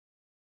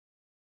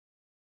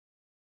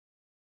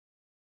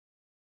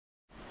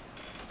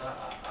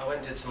went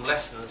and did some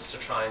lessons to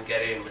try and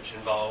get in, which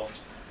involved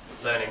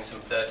learning some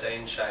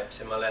 13 shapes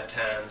in my left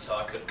hand so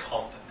I could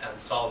comp and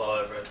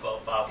solo over a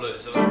 12-bar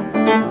blues. So and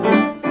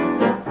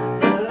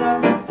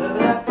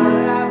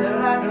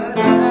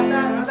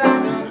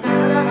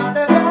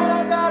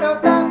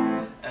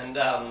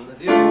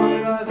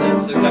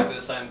it's exactly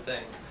the same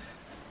thing.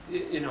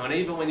 You know, and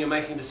even when you're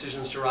making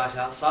decisions to write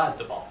outside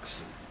the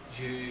box,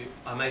 you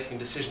are making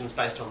decisions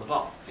based on the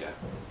box. Yeah.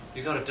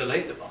 You've got to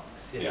delete the box.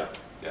 You know?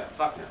 Yeah.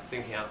 Fuck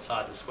thinking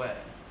outside the square.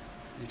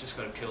 You just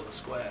got to kill the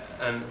square.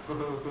 And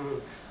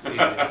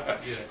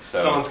So,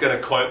 someone's going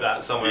to quote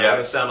that somewhere. Yeah. I'm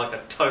going to sound like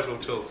a total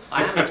tool.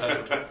 I am a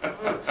total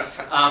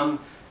tool.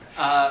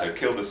 So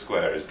kill the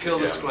square is kill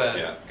the square.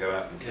 Yeah, go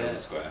out and kill the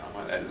square. I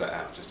might edit that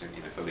out just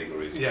for legal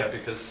reasons. Yeah,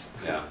 because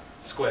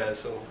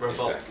squares will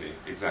revolt.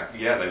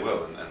 Exactly. Yeah, they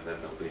will, and then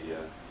there'll be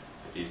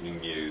evening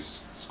news,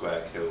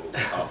 square killed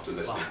after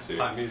listening to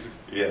by music.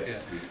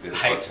 Yes,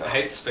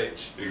 hate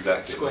speech.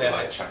 Exactly. Square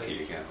like hate Chucky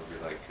speech. again. It'll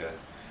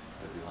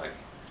be like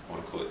I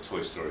want to call it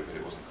Toy Story, but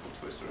it wasn't called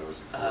Toy Story. Was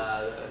it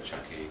called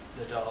Chucky?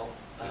 The doll.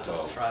 The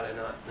doll. Friday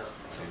night. No.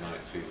 Friday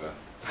Night Fever.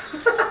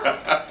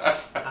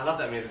 I love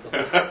that musical.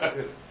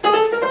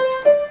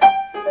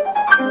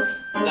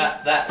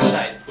 that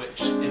shape,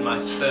 which in my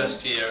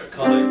first year at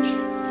college,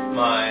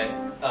 my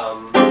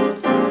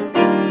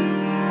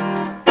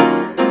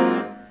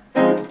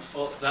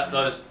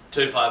those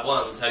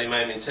 2-5-1s that he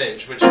made me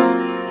teach, which was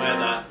where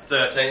that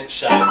 13th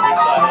shape,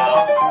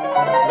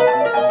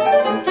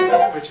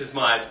 which is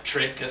my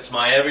trick, it's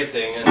my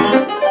everything, and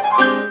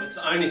it's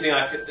the only thing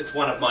it's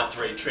one of my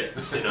 3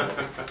 tricks, you know.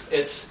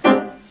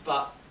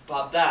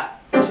 But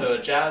that to a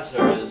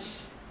jazzer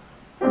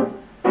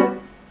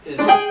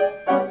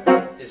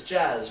is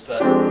jazz,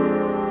 but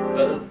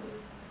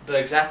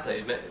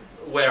exactly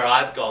where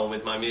I've gone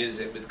with my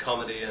music, with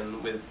comedy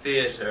and with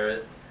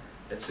theatre,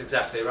 it's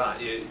exactly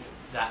right.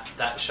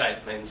 That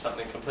shape means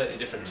something completely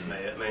different to me.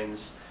 It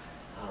means,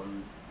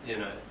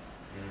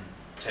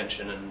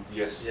 tension and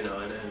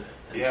and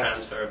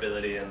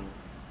transferability, and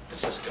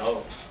it's just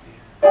gold. Yeah.